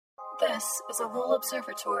This is a Lowell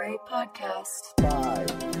Observatory podcast. 5,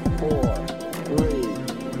 4, 3,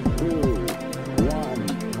 2, 1,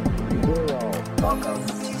 0. Welcome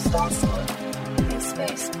to Star Stuff, a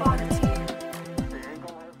space oddity.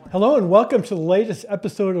 Hello and welcome to the latest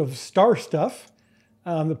episode of Star Stuff,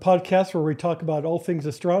 the podcast where we talk about all things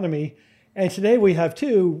astronomy. And today we have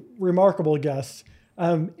two remarkable guests.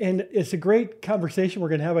 And it's a great conversation we're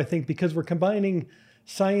going to have, I think, because we're combining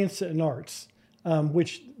science and arts,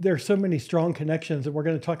 which there's so many strong connections, and we're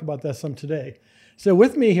going to talk about that some today. So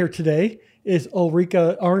with me here today is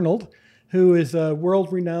Ulrika Arnold, who is a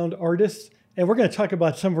world-renowned artist. And we're going to talk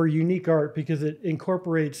about some of her unique art because it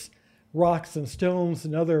incorporates rocks and stones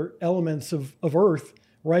and other elements of Earth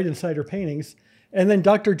right inside her paintings. And then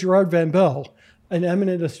Dr. Gerard Van Belle, an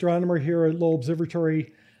eminent astronomer here at Lowell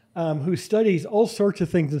Observatory, who studies all sorts of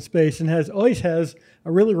things in space and always has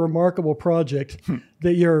a really remarkable project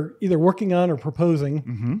that you're either working on or proposing.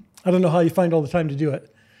 Mm-hmm. I don't know how you find all the time to do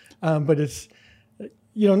it, but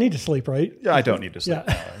you don't need to sleep, right? Yeah, I don't need to sleep.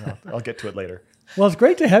 Yeah. I'll get to it later. Well, it's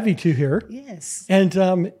great to have you two here. Yes.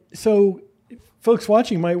 And so folks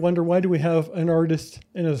watching might wonder, why do we have an artist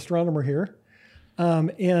and an astronomer here?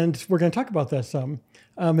 And we're going to talk about that some,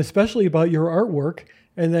 especially about your artwork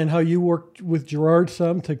and then how you worked with Gerard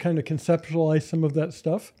some to kind of conceptualize some of that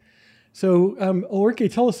stuff. So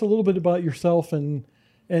Ulrike, tell us a little bit about yourself and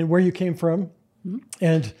where you came from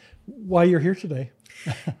and why you're here today.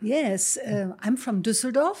 Yes, I'm from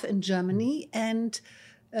Düsseldorf in Germany, and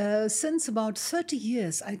since about 30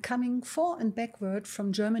 years, I'm coming forward and backward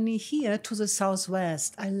from Germany here to the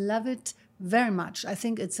southwest. I love it very much. I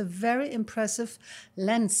think it's a very impressive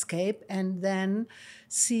landscape, and then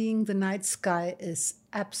seeing the night sky is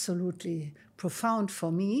absolutely profound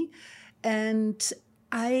for me. And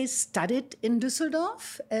I studied in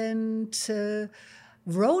Düsseldorf and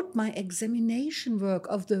wrote my examination work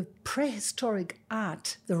of the prehistoric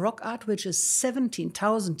art, the rock art, which is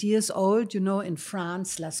 17,000 years old, in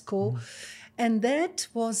France, Lascaux. And that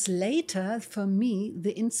was later, for me,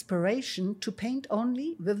 the inspiration to paint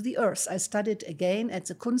only with the earth. I studied again at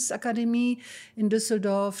the Kunstakademie in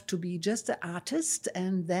Düsseldorf to be just an artist.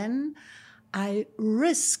 And then I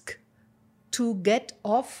risked to get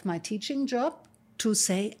off my teaching job to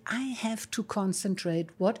say, I have to concentrate.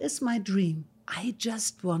 What is my dream? I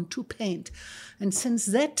just want to paint. And since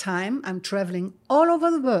that time, I'm traveling all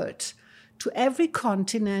over the world to every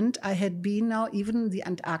continent. I had been now, even the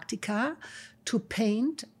Antarctica, to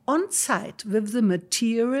paint on site with the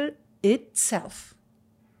material itself.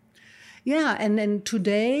 Yeah, and then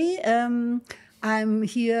today I'm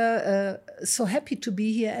here, so happy to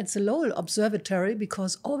be here at the Lowell Observatory,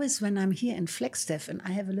 because always when I'm here in Flagstaff, and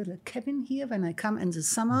I have a little cabin here when I come in the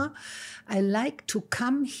summer, I like to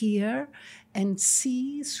come here and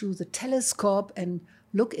see through the telescope and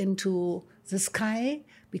look into the sky,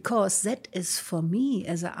 because that is, for me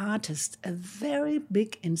as an artist, a very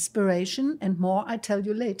big inspiration, and more I tell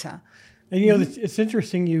you later. And it's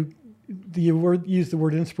interesting you use the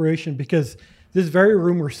word inspiration, because this very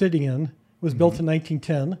room we're sitting in was built in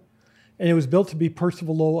 1910, and it was built to be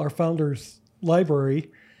Percival Lowell, our founder's library.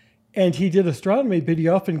 And he did astronomy, but he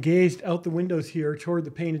often gazed out the windows here toward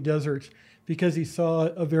the Painted Desert because he saw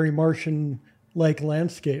a very Martian-like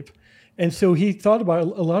landscape. And so he thought a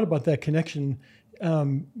lot about that connection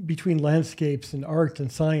between landscapes and art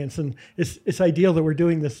and science. And it's ideal that we're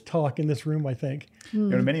doing this talk in this room, I think.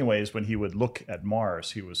 In many ways, when he would look at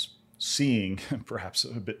Mars, he was seeing perhaps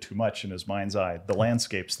a bit too much in his mind's eye, the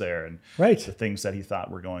landscapes there and the things that he thought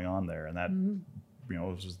were going on there. And that,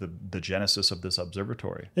 was the genesis of this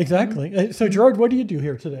observatory. Exactly. So Gerard, what do you do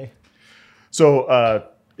here today?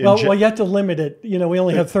 So, well, you have to limit it. We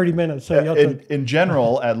only have 30 minutes. So you have in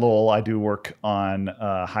general, at Lowell, I do work on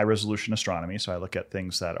high-resolution astronomy. So I look at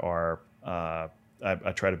things that are, I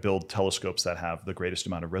try to build telescopes that have the greatest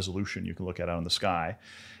amount of resolution you can look at out in the sky.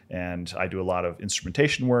 And I do a lot of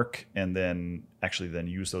instrumentation work, and then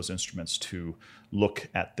use those instruments to look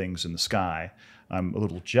at things in the sky. I'm a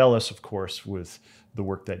little jealous, of course, with the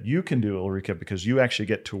work that you can do, Ulrika, because you actually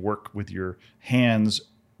get to work with your hands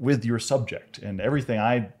with your subject, and everything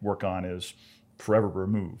I work on is forever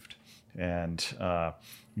removed. And,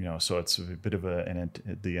 so it's a bit of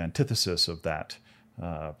the antithesis of that,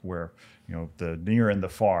 where, the near and the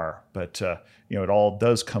far, but, it all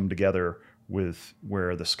does come together with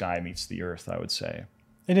where the sky meets the earth, I would say.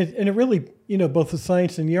 And it really, both the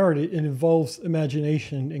science and the art, it involves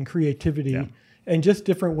imagination and creativity and just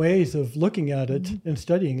different ways of looking at it and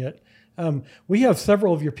studying it. We have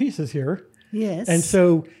several of your pieces here. Yes. And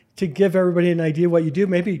so to give everybody an idea what you do,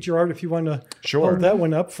 maybe Gerard, if you want to hold that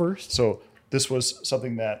one up first. So this was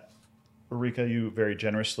something that Ulrika, you very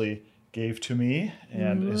generously gave to me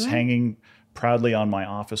and is hanging proudly on my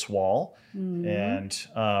office wall. And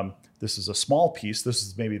this is a small piece. This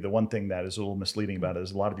is maybe the one thing that is a little misleading about it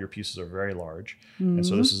is a lot of your pieces are very large. And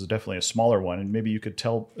so this is definitely a smaller one. And maybe you could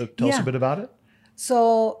tell us a bit about it?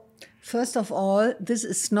 So, first of all, this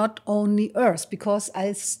is not only earth, because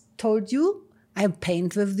I told you I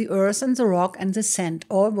paint with the earth and the rock and the sand,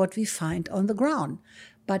 all what we find on the ground.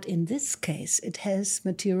 But in this case, it has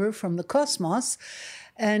material from the cosmos,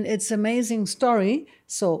 and it's an amazing story.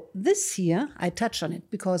 So this here, I touch on it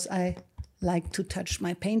because I like to touch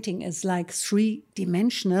my painting. It's like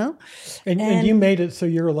 3-dimensional. And you made it so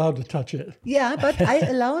you're allowed to touch it. Yeah, but I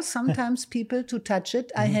allow sometimes people to touch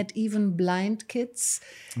it. I had even blind kids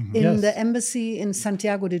in the embassy in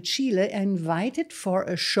Santiago de Chile. I invited for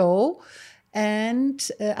a show, and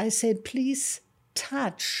I said, please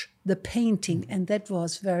touch the painting. And that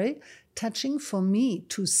was very touching for me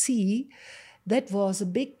to see. That was a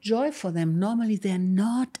big joy for them. Normally, they're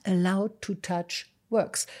not allowed to touch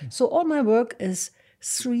works. So all my work is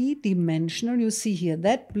 3-dimensional. You see here,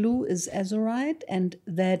 that blue is azurite, and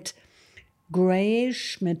that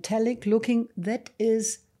grayish, metallic looking, that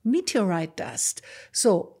is meteorite dust.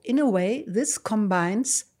 So in a way, this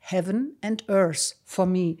combines heaven and earth for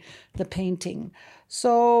me, the painting.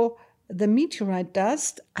 So the meteorite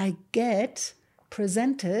dust I get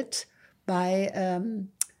presented by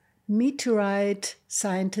meteorite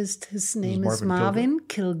scientist. His name is Marvin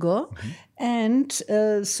Kilgore. And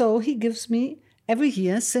so he gives me every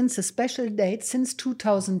year since a special date, since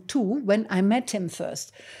 2002, when I met him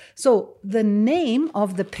first. So the name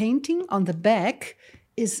of the painting on the back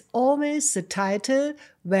is always the title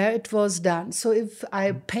where it was done. So if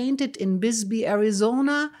I paint it in Bisbee,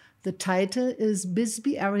 Arizona, the title is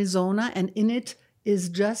Bisbee, Arizona, and in it is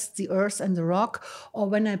just the earth and the rock. Or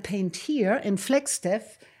when I paint here in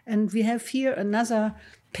Flagstaff, and we have here another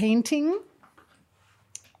painting,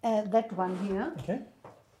 that one here. Okay.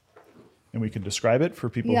 And we can describe it for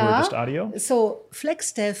people who are just audio. So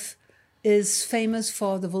Flagstaff is famous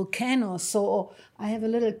for the volcanoes. So I have a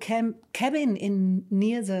little cabin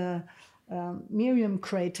near the Miriam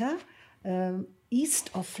crater, east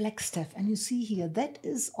of Flagstaff. And you see here, that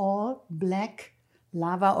is all black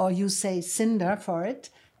lava, or you say cinder for it.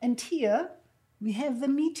 And here we have the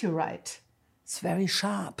meteorite. It's very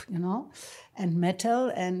sharp, and metal.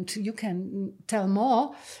 And you can tell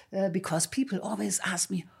more because people always ask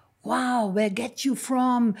me, wow, where get you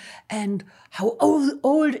from? And how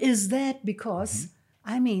old is that? Because,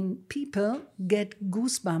 people get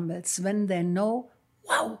goosebumps when they know,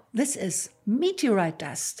 wow, this is meteorite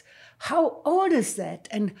dust. How old is that?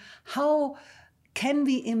 And how can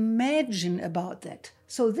we imagine about that?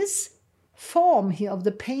 So this form here of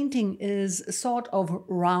the painting is sort of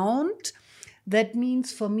round. That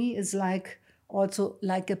means for me is also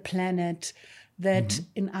like a planet, that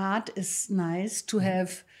in art is nice to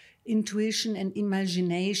have intuition and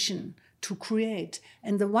imagination to create.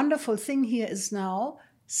 And the wonderful thing here is now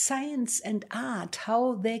science and art,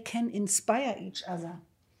 how they can inspire each other.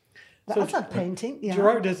 The other painting,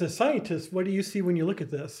 Gerard, as a scientist, what do you see when you look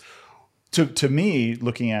at this? To me,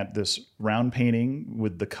 looking at this round painting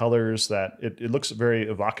with the colors, that it looks very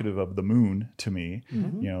evocative of the moon to me.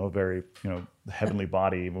 A very heavenly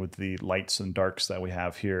body with the lights and darks that we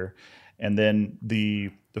have here, and then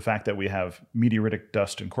the fact that we have meteoritic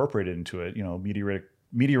dust incorporated into it.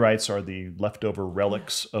 Meteorites are the leftover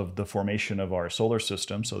relics of the formation of our solar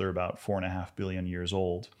system, so they're about 4.5 billion years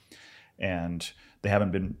old, and they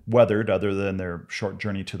haven't been weathered other than their short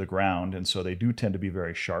journey to the ground, and so they do tend to be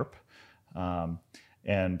very sharp.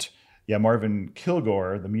 Marvin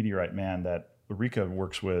Kilgore, the meteorite man that Ulrika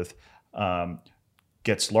works with,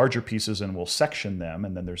 gets larger pieces and will section them,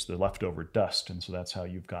 and then there's the leftover dust, and so that's how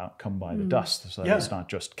you've come by the dust, so that it's not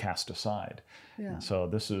just cast aside. And so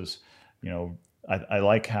this is, I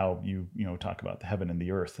like how you talk about the heaven and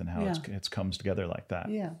the earth and how it comes together like that.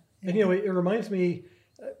 And it reminds me,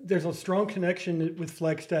 there's a strong connection with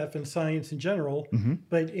Flagstaff and science in general,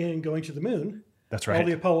 but in going to the moon. That's right. All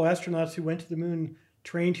the Apollo astronauts who went to the moon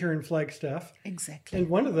trained here in Flagstaff. Exactly. And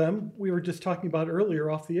one of them, we were just talking about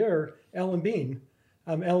earlier off the air, Alan Bean.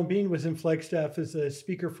 Alan Bean was in Flagstaff as a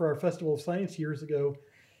speaker for our Festival of Science years ago.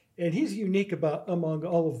 And he's unique among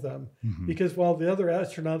all of them, because while the other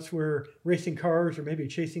astronauts were racing cars or maybe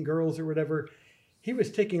chasing girls or whatever, he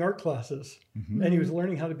was taking art classes and he was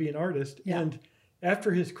learning how to be an artist. And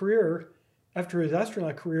after his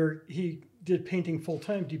astronaut career, he did painting full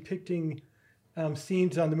time, depicting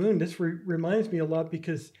scenes on the moon. This reminds me a lot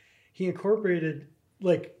because he incorporated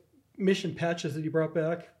mission patches that he brought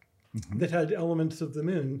back that had elements of the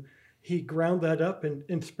moon. he ground that up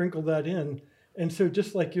and sprinkled that in. And so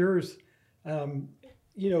just like yours,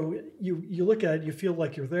 you look at it, you feel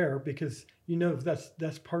like you're there because you know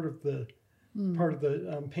that's part of the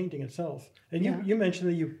painting itself. And you mentioned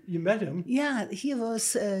that you met him. Yeah, he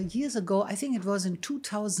was years ago. I think it was in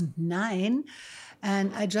 2009.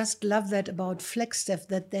 And I just love that about Flagstaff,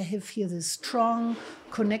 that they have here this strong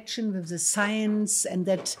connection with the science and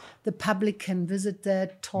that the public can visit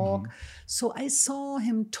there, talk. So I saw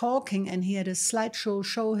him talking, and he had a slideshow,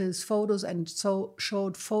 show his photos, and so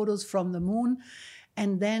showed photos from the moon.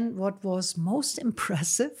 And then what was most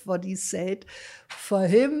impressive, what he said, for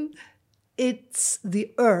him, it's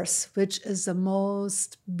the Earth, which is the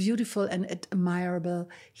most beautiful and admirable.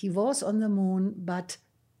 He was on the moon, but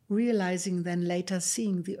realizing then later,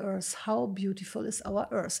 seeing the Earth, how beautiful is our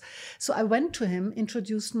Earth. So I went to him,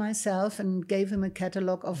 introduced myself, and gave him a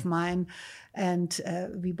catalog of mine. And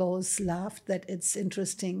we both laughed that it's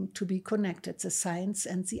interesting to be connected, the science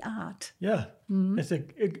and the art. Yeah. And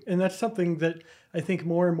that's something that I think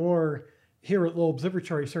more and more here at Lowell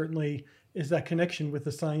Observatory certainly is that connection with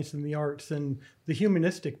the science and the arts and the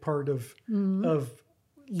humanistic part of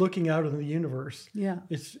looking out in the universe. Yeah.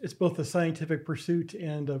 It's both a scientific pursuit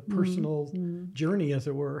and a personal journey, as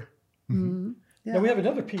it were. Yeah. Now we have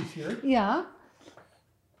another piece here. Yeah.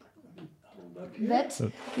 Hold up here.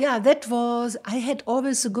 That was, I had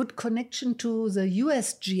always a good connection to the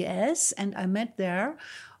USGS, and I met there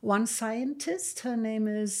one scientist. Her name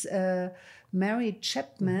is Mary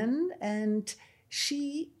Chapman, and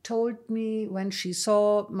she told me when she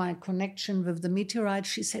saw my connection with the meteorite,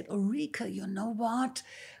 she said, Ulrike, you know what?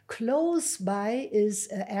 Close by is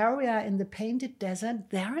an area in the Painted Desert.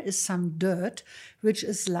 There is some dirt, which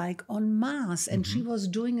is like on Mars. And she was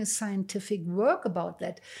doing a scientific work about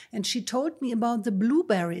that. And she told me about the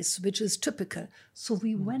blueberries, which is typical. So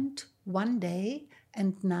we went one day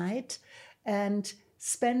and night and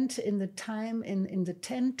spent in the time in the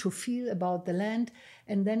tent to feel about the land.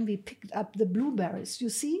 And then we picked up the blueberries. You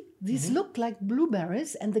see, these look like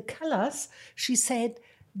blueberries, and the colors, she said,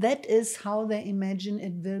 that is how they imagine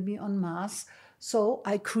it will be on Mars. So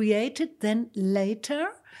I created then later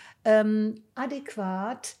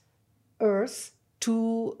adequate Earth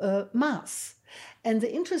to Mars. And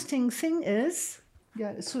the interesting thing is,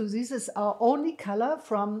 so this is our only color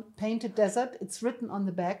from Painted Desert. It's written on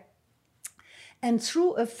the back. And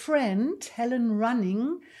through a friend, Helen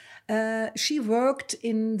Running, she worked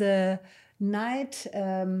in the night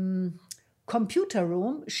computer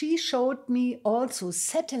room. She showed me also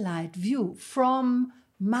satellite view from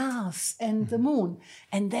Mars and the moon.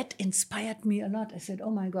 And that inspired me a lot. I said, oh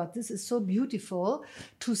my God, this is so beautiful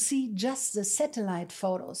to see just the satellite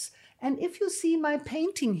photos. And if you see my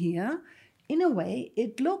painting here, in a way,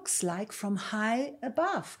 it looks like from high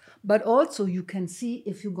above. But also you can see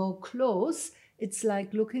if you go close, it's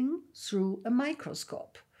like looking through a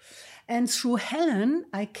microscope. And through Helen,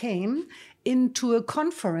 I came into a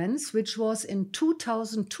conference, which was in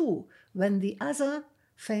 2002, when the other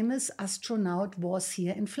famous astronaut was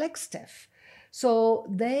here in Flagstaff. So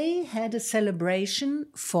they had a celebration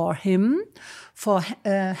for him, for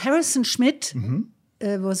Harrison Schmitt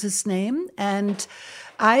was his name. And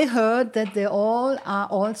I heard that they all are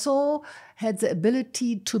also had the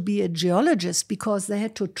ability to be a geologist because they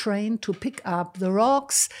had to train to pick up the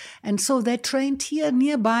rocks. And so they trained here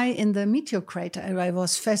nearby in the meteor crater. And I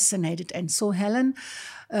was fascinated. And so Helen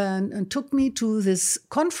took me to this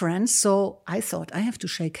conference. So I thought, I have to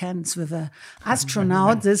shake hands with an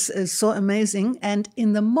astronaut. This is so amazing. And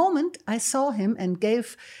in the moment I saw him and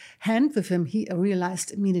gave hand with him, he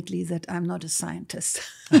realized immediately that I'm not a scientist.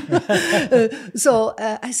 So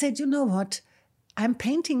I said, you know what? I'm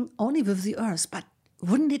painting only with the Earth, but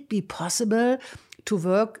wouldn't it be possible to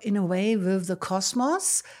work in a way with the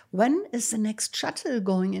cosmos? When is the next shuttle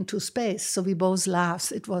going into space? So we both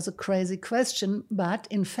laughed. It was a crazy question, but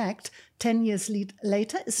in fact, 10 years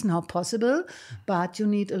later it's now possible, but you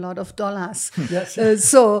need a lot of dollars. Yes.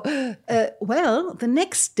 Well, the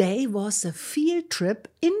next day was a field trip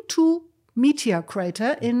into meteor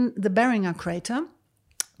crater in the Barringer crater.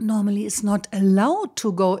 Normally it's not allowed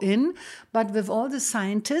to go in, but with all the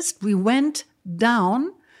scientists, we went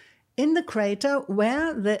down in the crater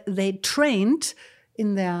where they trained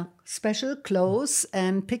in their special clothes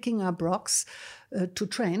and picking up rocks to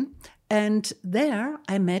train. And there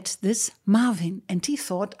I met this Marvin, and he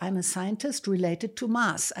thought I'm a scientist related to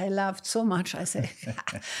Mars. I laughed so much. I said,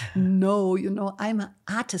 no, I'm an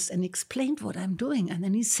artist, and explained what I'm doing. And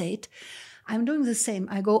then he said, I'm doing the same.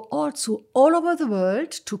 I go also all over the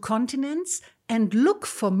world to continents and look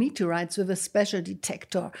for meteorites with a special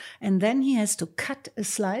detector. And then he has to cut a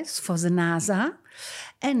slice for the NASA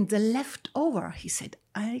And the leftover, he said,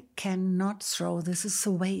 I cannot throw this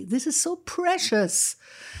away. This is so precious.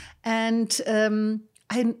 And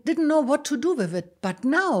I didn't know what to do with it. But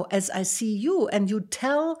now, as I see you and you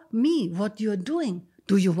tell me what you're doing,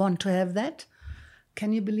 do you want to have that?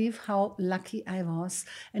 Can you believe how lucky I was?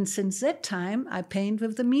 And since that time, I paint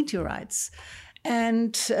with the meteorites.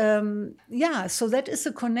 And so that is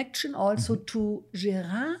a connection also to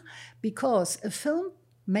Gérard, because a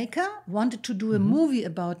filmmaker wanted to do a movie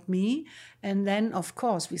about me. And then, of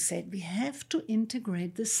course, we said we have to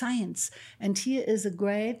integrate the science. And here is a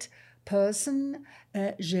great person,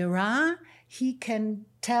 Gérard. He can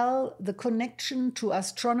tell the connection to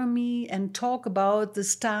astronomy and talk about the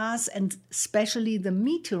stars and especially the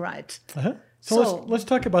meteorite. So let's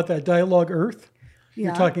talk about that Dialogue Earth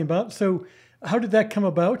you're Yeah. talking about. So how did that come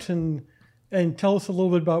about? And tell us a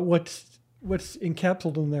little bit about what's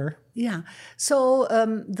encapsulated in there. Yeah. So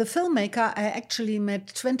the filmmaker I actually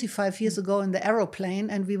met 25 years ago in the aeroplane,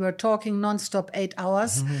 and we were talking nonstop 8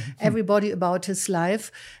 hours, everybody about his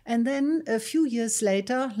life. And then a few years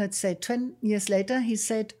later, let's say 10 years later, he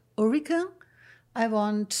said, Ulrike, I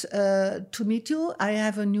want to meet you. I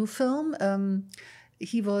have a new film.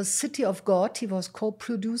 He was City of God. He was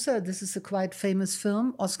co-producer. This is a quite famous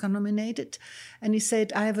film, Oscar nominated. And he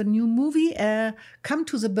said, I have a new movie. Come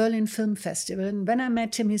to the Berlin Film Festival. And when I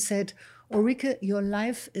met him, he said, Ulrike, your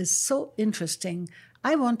life is so interesting.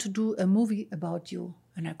 I want to do a movie about you.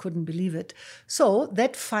 And I couldn't believe it. So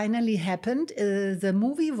that finally happened. The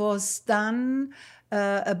movie was done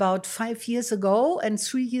about 5 years ago. And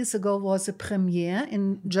 3 years ago was a premiere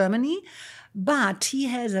in Germany. But he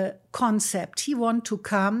has a concept. He wants to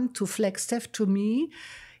come to Flagstaff, to me,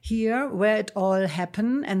 here where it all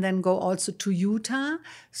happened, and then go also to Utah.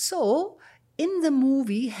 So in the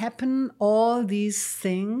movie happen all these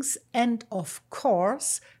things. And of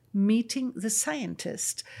course, meeting the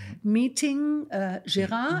scientist, meeting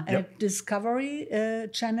Gérard at Discovery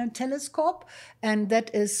Channel Telescope. And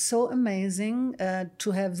that is so amazing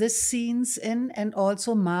to have these scenes in. And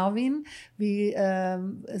also Marvin, we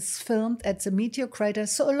is filmed at the meteor crater.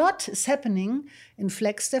 So a lot is happening in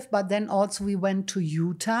Flagstaff, but then also we went to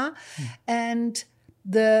Utah. And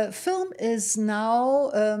the film is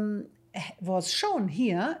now was shown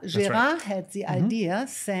here. Gérard had the idea,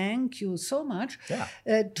 thank you so much,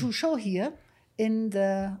 to show here in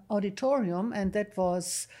the auditorium. And that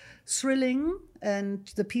was thrilling.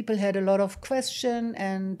 And the people had a lot of questions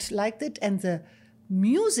and liked it. And the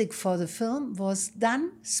music for the film was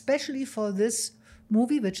done specially for this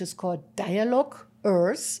movie, which is called Dialogue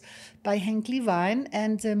Earth by Henk Levine.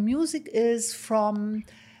 And the music is from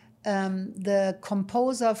the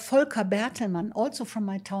composer Volker Bertelmann, also from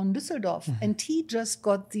my town Düsseldorf. And he just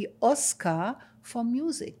got the Oscar for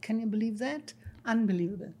music. Can you believe that?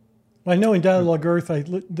 Unbelievable. I know in Dialogue Earth,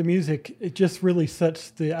 the music, it just really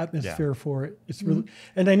sets the atmosphere for it. It's really,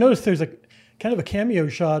 and I noticed there's a kind of a cameo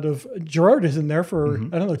shot of Gerard is in there for,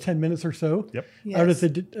 I don't know, 10 minutes or so. Yep. Out of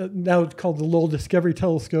the, now it's called the Lowell Discovery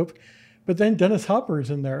Telescope. But then Dennis Hopper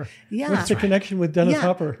is in there. Yeah. What's the connection with Dennis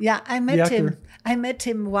Hopper? Yeah, I met him. actor? I met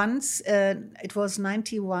him once. It was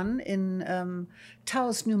 91 in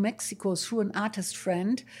Taos, New Mexico, through an artist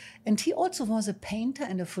friend. And he also was a painter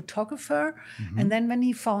and a photographer. And then when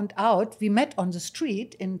he found out, we met on the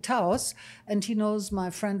street in Taos, and he knows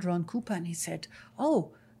my friend Ron Cooper, and he said,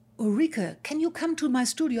 "Oh, Ulrike, can you come to my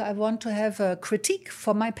studio? I want to have a critique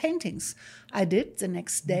for my paintings." I did the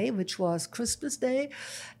next day, which was Christmas Day.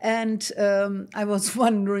 And I was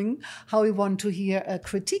wondering how he wanted to hear a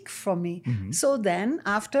critique from me. So then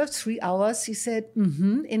after 3 hours, he said,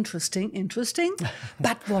 interesting.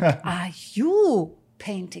 But what are you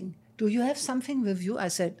painting? Do you have something with you? I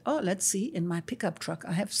said, oh, let's see. In my pickup truck,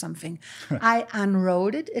 I have something. I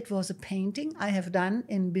unrolled it. It was a painting I have done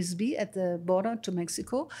in Bisbee at the border to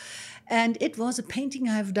Mexico. And it was a painting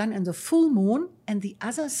I have done in the full moon and the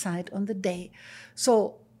other side on the day.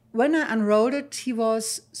 So when I unrolled it, he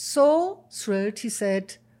was so thrilled. He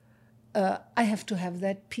said, I have to have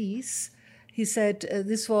that piece. He said,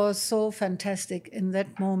 this was so fantastic in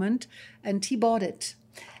that moment. And he bought it.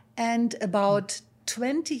 And about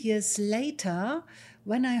 20 years later,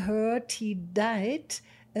 when I heard he died,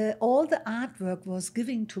 all the artwork was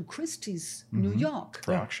given to Christie's New York.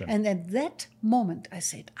 For auction. And at that moment, I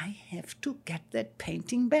said, I have to get that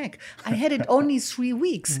painting back. I had it only 3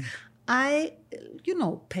 weeks. I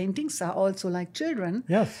paintings are also like children.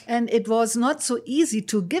 Yes. And it was not so easy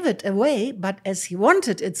to give it away, but as he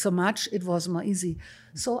wanted it so much, it was more easy.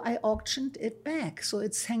 So I auctioned it back. So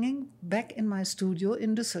it's hanging back in my studio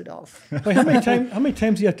in Düsseldorf. But how many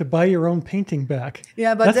times do you have to buy your own painting back?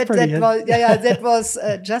 Yeah, but That's that was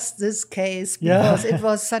just this case Yeah. because it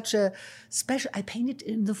was such a special. I painted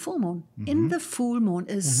in the full moon. In the full moon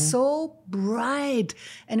is so bright,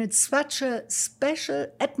 and it's such a special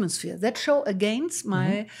atmosphere that show against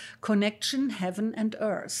my connection heaven and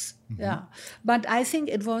earth. Yeah, but I think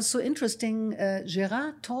it was so interesting,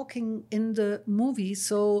 Gérard talking in the movie.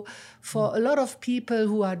 So for a lot of people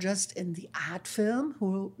who are just in the art film,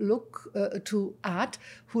 who look to art,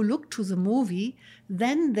 who look to the movie,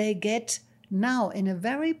 then they get now in a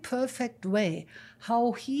very perfect way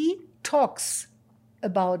how he talks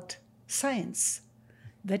about science.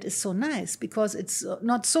 That is so nice because it's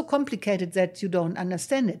not so complicated that you don't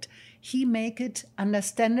understand it. He make it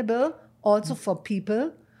understandable also for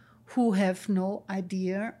people who have no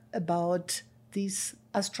idea about these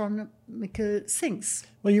astronomical things.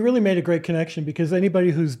 Well, you really made a great connection because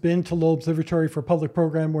anybody who's been to Low Observatory for a public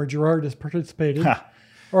program where Gérard has participated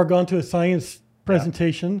or gone to a science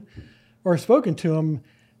presentation or spoken to him,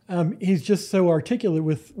 he's just so articulate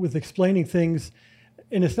with explaining things.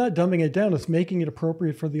 And it's not dumbing it down, it's making it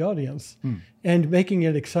appropriate for the audience and making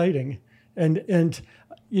it exciting. And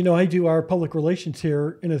I do our public relations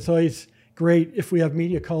here, and it's always great if we have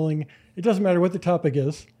media calling. It doesn't matter what the topic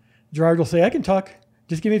is. Gérard will say, I can talk.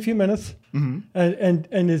 Just give me a few minutes.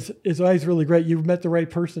 And is always really great. You've met the right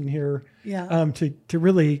person here to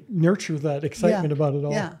really nurture that excitement about it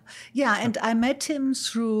all. Yeah, and I met him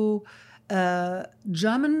through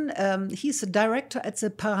German. He's a director at the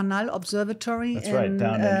Paranal Observatory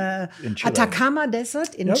down in Chile. Atacama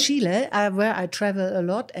Desert in Chile, where I travel a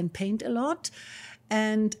lot and paint a lot.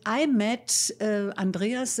 And I met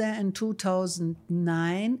Andreas there in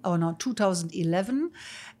 2011.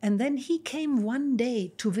 And then he came one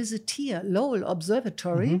day to visit here, Lowell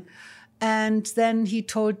Observatory. And then he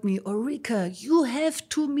told me, Ulrike, you have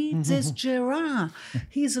to meet this Gérard.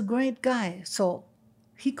 He's a great guy. So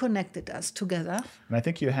he connected us together. And I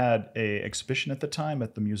think you had a exhibition at the time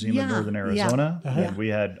at the Museum of Northern Arizona. And we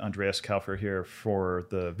had Andreas Kaufer here for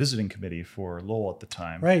the visiting committee for Lowell at the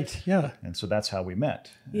time. Right, yeah. And so that's how we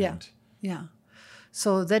met. Yeah.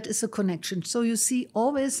 So that is a connection. So you see,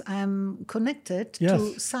 always I'm connected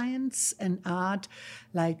to science and art,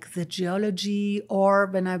 like the geology, or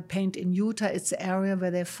when I paint in Utah, it's the area where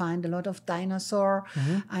they find a lot of dinosaur.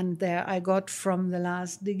 And there I got from the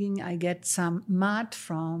last digging, I get some mud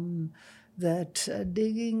from that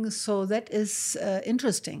digging. So that is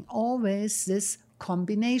interesting. Always this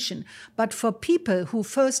combination. But for people who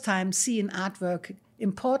first time see an artwork,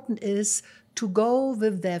 important is to go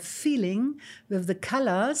with their feeling, with the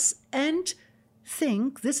colors, and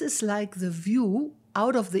think this is like the view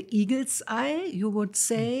out of the eagle's eye, you would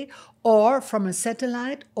say, or from a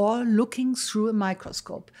satellite, or looking through a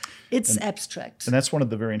microscope. It's abstract. And that's one of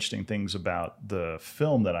the very interesting things about the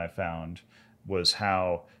film that I found was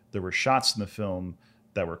how there were shots in the film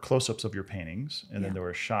that were close-ups of your paintings, and then there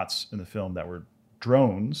were shots in the film that were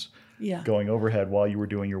drones going overhead while you were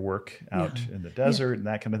doing your work out in the desert and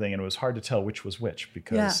that kind of thing. And it was hard to tell which was which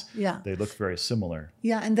because they looked very similar.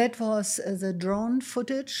 Yeah, and that was the drone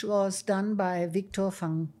footage was done by Victor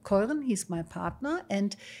van Keuren. He's my partner.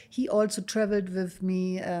 And he also traveled with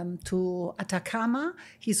me to Atacama.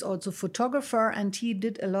 He's also a photographer, and he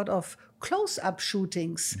did a lot of close-up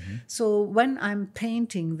shootings. So when I'm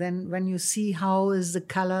painting, then when you see how is the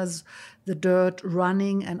colors, the dirt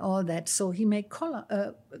running and all that, so he make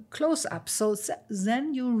close-up. So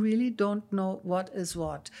then you really don't know what is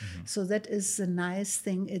what. So that is a nice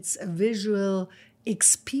thing. It's a visual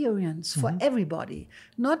experience for everybody,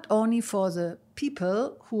 not only for the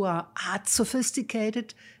people who are art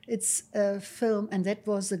sophisticated. It's a film, and that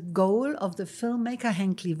was the goal of the filmmaker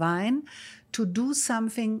Henk Levine, to do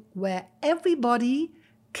something where everybody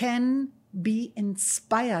can be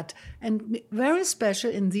inspired. And very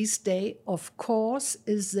special in this day, of course,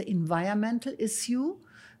 is the environmental issue,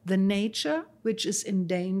 the nature, which is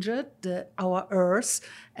endangered, our earth.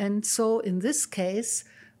 And so in this case,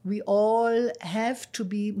 we all have to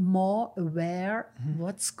be more aware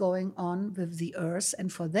what's going on with the earth.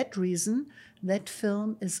 And for that reason, that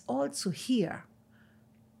film is also here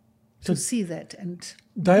to see that. And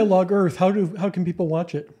Dialogue Earth, how can people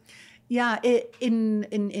watch it? Yeah,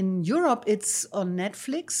 in Europe it's on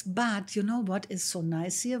Netflix, but you know what is so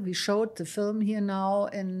nice here? We showed the film here now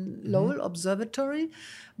in Lowell Observatory,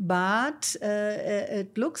 but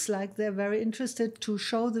it looks like they're very interested to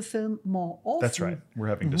show the film more often. That's right. We're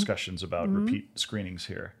having discussions about repeat screenings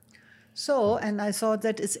here. So, and I thought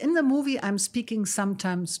that it's in the movie I'm speaking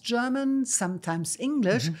sometimes German, sometimes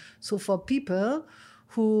English. So for people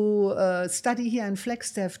who study here in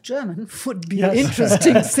Flagstaff German would be an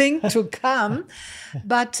interesting thing to come.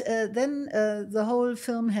 But then the whole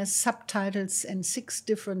film has subtitles in 6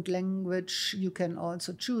 different languages. You can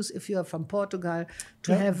also choose, if you are from Portugal,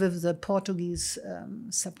 to have with the Portuguese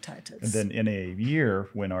subtitles. And then in a year,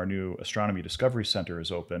 when our new Astronomy Discovery Center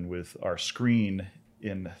is open with our screen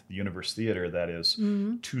in the Universe Theater that is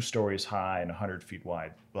 2 stories high and 100 feet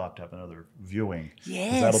wide, we'll have to have another viewing. 'Cause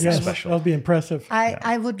Yes. that'll be Yes, special. that'll be impressive.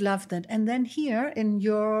 I would love that. And then here in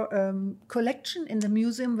your collection in the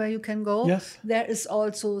museum where you can go, Yes. there is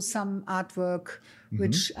also some artwork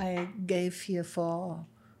which I gave here for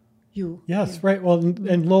you. Yes, right. Well,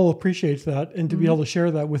 and Lowell appreciates that, and to be able to share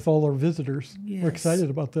that with all our visitors, we're excited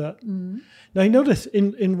about that. Now, I noticed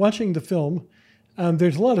in watching the film,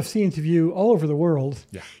 there's a lot of scenes of you all over the world.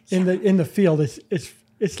 Yeah. In the field.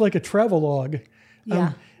 It's like a travel log.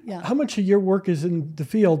 Yeah. How much of your work is in the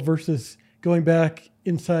field versus going back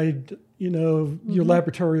inside, your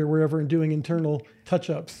laboratory or wherever and doing internal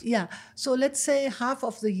touch-ups? Yeah. So let's say half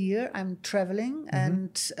of the year I'm traveling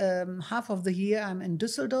and half of the year I'm in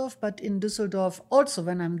Düsseldorf. But in Düsseldorf, also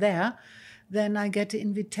when I'm there, then I get an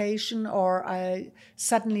invitation or I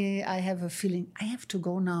have a feeling I have to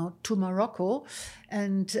go now to Morocco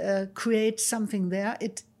and create something there.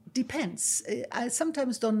 It depends. I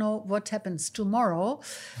sometimes don't know what happens tomorrow,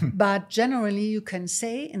 but generally you can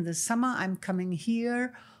say in the summer I'm coming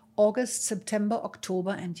here, August, September,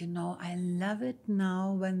 October, and I love it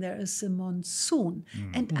now when there is a monsoon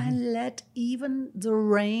and I let even the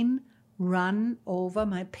rain run over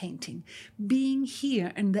my painting. Being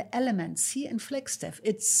here in the elements, here in Flagstaff,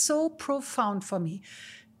 it's so profound for me.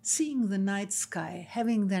 Seeing the night sky,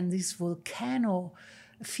 having then these volcano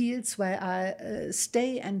fields where I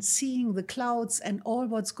stay and seeing the clouds and all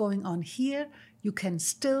what's going on here, you can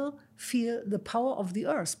still feel the power of the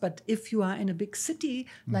earth. But if you are in a big city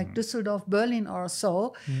like Düsseldorf, Berlin or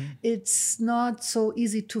so, it's not so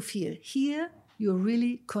easy to feel. Here, you're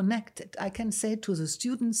really connected. I can say to the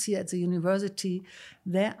students here at the university,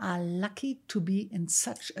 they are lucky to be in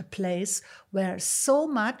such a place where so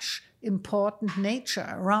much important nature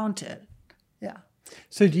around it. Yeah.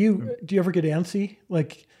 So do you ever get antsy?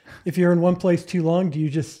 Like if you're in one place too long, do you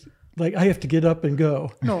just like, I have to get up and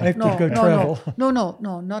go? I have to go travel. No,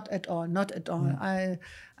 not at all. Not at all.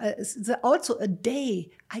 Also a day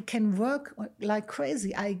I can work like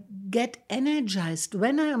crazy. I get energized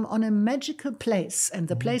when I am on a magical place, and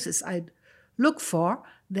the places I look for,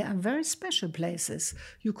 they are very special places.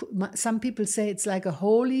 Some people say it's like a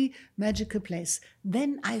holy, magical place.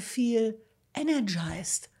 Then I feel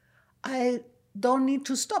energized. I don't need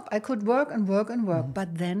to stop. I could work and work and work.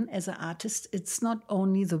 But then as an artist, it's not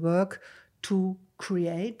only the work to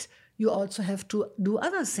create. You also have to do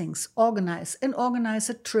other things, organize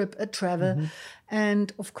a trip, a travel.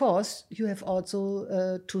 And of course, you have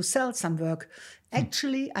also to sell some work.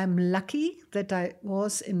 Actually, I'm lucky that I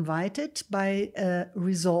was invited by a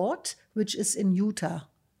resort, which is in Utah,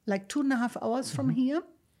 like 2.5 hours from here.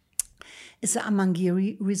 It's the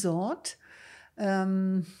Amangiri Resort.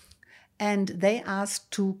 And they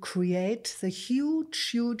asked to create the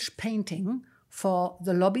huge painting for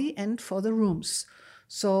the lobby and for the rooms.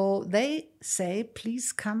 So they say,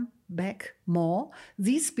 please come back more.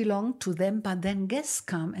 These belong to them, but then guests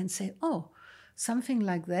come and say, oh, something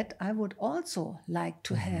like that I would also like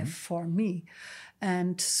to have for me.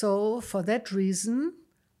 And so for that reason,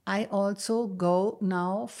 I also go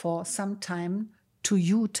now for some time to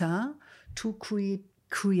Utah to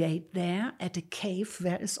create there at a cave.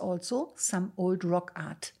 There is also some old rock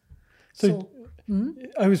art. So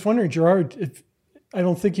I was wondering, Gerard, if I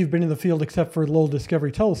don't think you've been in the field except for Lowell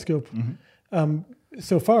Discovery Telescope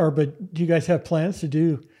so far, but do you guys have plans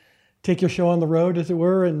to take your show on the road, as it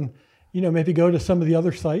were, and maybe go to some of the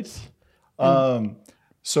other sites?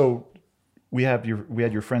 So we had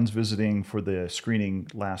your friends visiting for the screening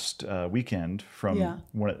last weekend from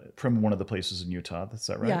one of the places in Utah. Is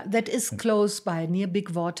that right? Yeah, that is close by, near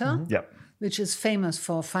Big Water, which is famous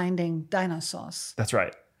for finding dinosaurs. That's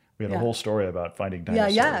right. We had a whole story about finding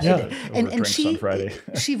dinosaurs. And drinks on Friday.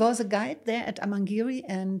 She was a guide there at Amangiri,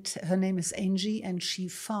 and her name is Angie, and she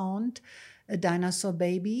found a dinosaur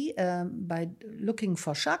baby by looking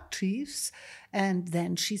for shark teeth. And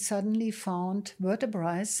then she suddenly found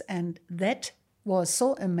vertebrae, and that was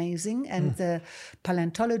so amazing. And the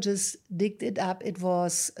paleontologists digged it up. It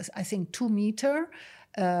was, I think, 2 meter.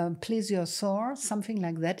 Plesiosaur, something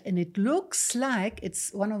like that, and it looks like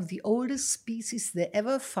it's one of the oldest species they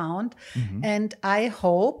ever found. And I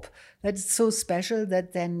hope that it's so special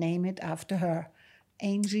that they name it after her,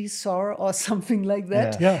 Angiesaur or something like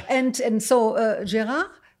that. Yeah. And so Gerard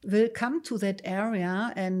will come to that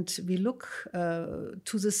area, and we look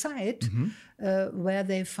to the site where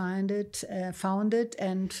they found it,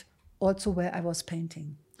 and also where I was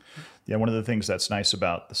painting. Yeah, one of the things that's nice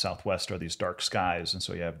about the Southwest are these dark skies. And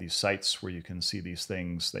so you have these sites where you can see these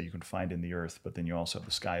things that you can find in the earth, but then you also have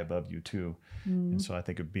the sky above you too. And so I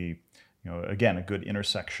think it'd be, again, a good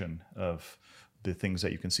intersection of the things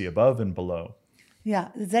that you can see above and below. Yeah,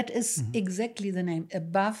 that is exactly the name,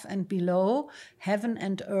 above and below, heaven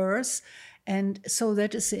and earth. And so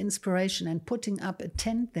that is the inspiration, and putting up a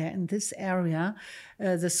tent there in this area,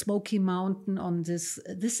 the Smoky Mountain on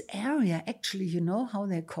this area, actually, you know how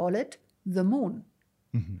they call it? The moon.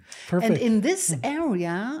 Perfect. And in this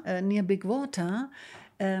area, near Big Water,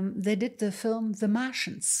 they did the film The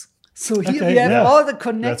Martians. So here we have all the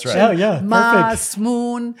connections, right. Yeah, Mars,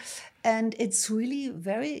 moon, and it's really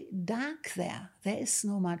very dark there. There is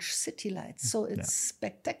no much city lights, so it's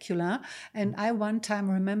spectacular. And I one time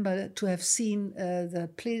remember to have seen the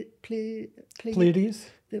Pleiades?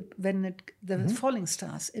 the falling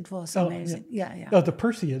stars. It was amazing. Yeah. Oh, the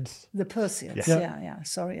Perseids. The Perseids. Yeah. Yeah.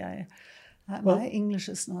 Sorry, my English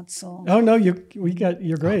is not so. Oh no, you're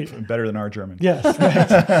great. Better than our German. Yes,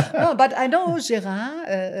 right. No, but I know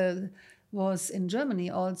Gerard was in Germany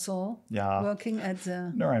also, working at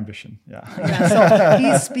the. No ambition. Yeah. So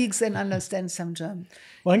he speaks and understands some German.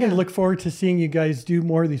 Well, I'm going to look forward to seeing you guys do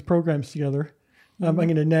more of these programs together. I'm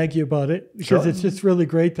going to nag you about it because it's just really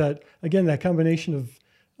great that, again, that combination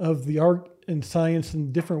of the art and science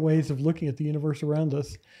and different ways of looking at the universe around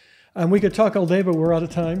us. We could talk all day, but we're out of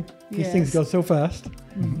time. These things go so fast.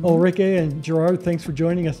 Ulrike and Gerard, thanks for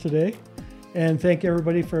joining us today. And thank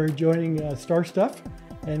everybody for joining Star Stuff.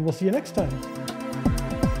 And we'll see you next time.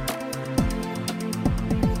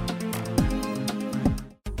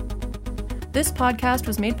 This podcast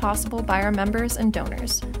was made possible by our members and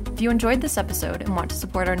donors. If you enjoyed this episode and want to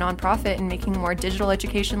support our nonprofit in making more digital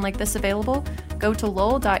education like this available, go to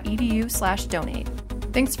lowell.edu/donate.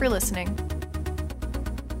 Thanks for listening.